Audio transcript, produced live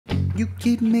You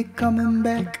keep me coming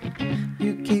back.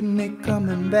 You keep me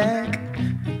coming back.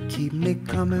 You keep me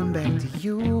coming back to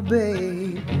you,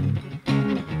 babe.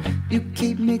 You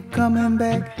keep me coming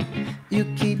back. You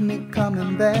keep me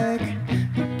coming back.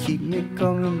 You keep me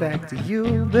coming back to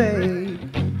you, babe.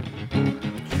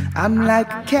 I'm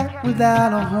like a cat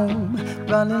without a home,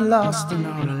 running lost and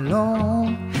all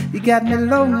alone. You got me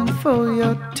longing for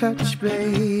your touch,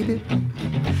 baby.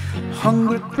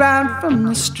 Hungry, crying from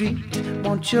the street,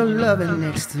 want your loving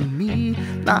next to me.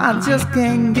 Now I just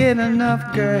can't get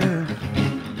enough, girl.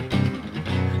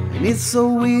 And it's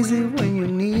so easy when you're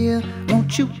near.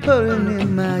 Want you purring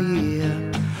in my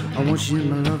ear. I want you in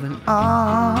my loving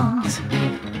arms.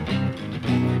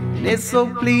 And it's so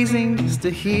pleasing just to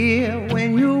hear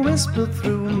when you whisper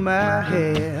through my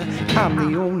hair. I'm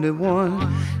the only one.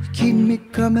 You keep me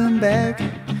coming back.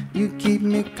 You keep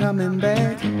me coming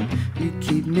back. You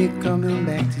keep me coming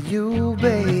back to you,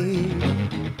 babe.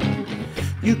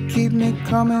 You keep me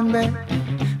coming back.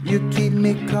 You keep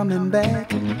me coming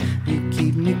back. You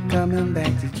keep me coming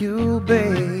back to you,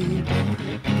 babe.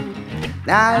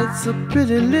 Now it's a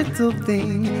pretty little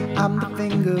thing. I'm the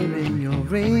finger in your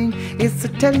ring. It's a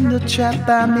tender trap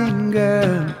I'm in,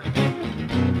 girl.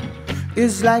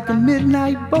 It's like a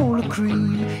midnight bowl of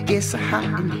cream. It's a hot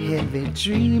and heavy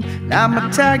dream. Now I'm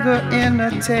a tiger in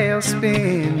a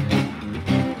tailspin.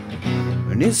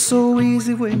 And it's so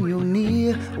easy when you're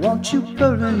near. I want you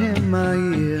purring in my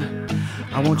ear.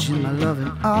 I want you in my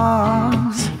loving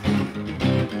arms.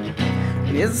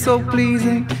 And it's so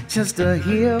pleasing just to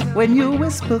hear when you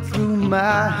whisper through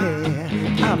my hair.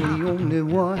 I'm the only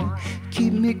one.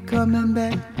 Keep me coming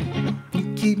back.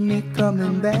 You keep me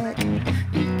coming back.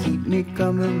 You keep me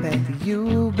coming back to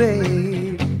you,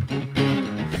 babe.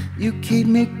 You keep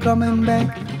me coming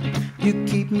back. You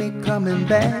keep me coming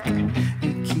back.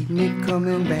 You keep me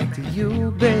coming back to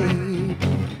you, babe.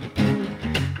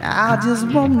 I just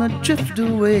wanna drift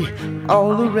away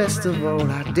all the rest of all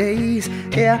our days.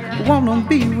 Yeah, I wanna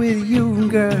be with you,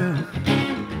 girl.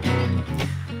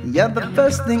 You're the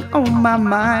first thing on my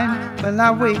mind when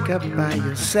I wake up by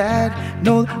your side.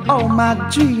 Know that all my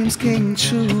dreams came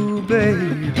true,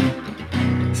 babe.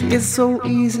 See, it's so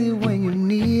easy when you're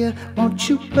near. Want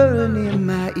you purring in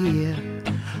my ear.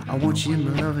 I want you in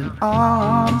my loving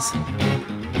arms.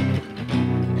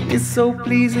 It's so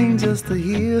pleasing just to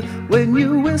hear when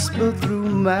you whisper through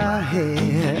my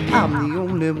hair. I'm the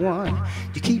only one.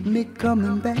 You keep me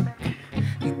coming back.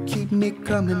 You keep me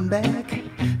coming back.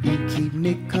 You keep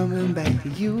me coming back to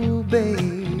you,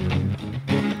 babe.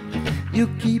 You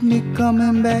keep me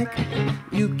coming back.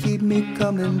 You keep me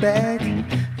coming back.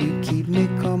 You keep me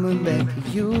coming back to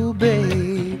you,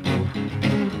 babe.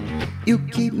 You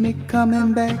keep me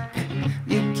coming back.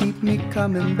 You keep me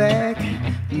coming back.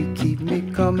 You keep me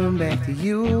coming back to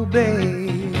you,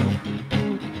 babe.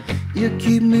 You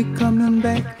keep me coming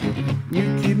back.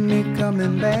 You keep me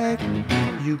coming back.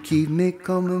 You keep me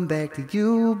coming back to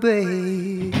you,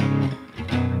 babe.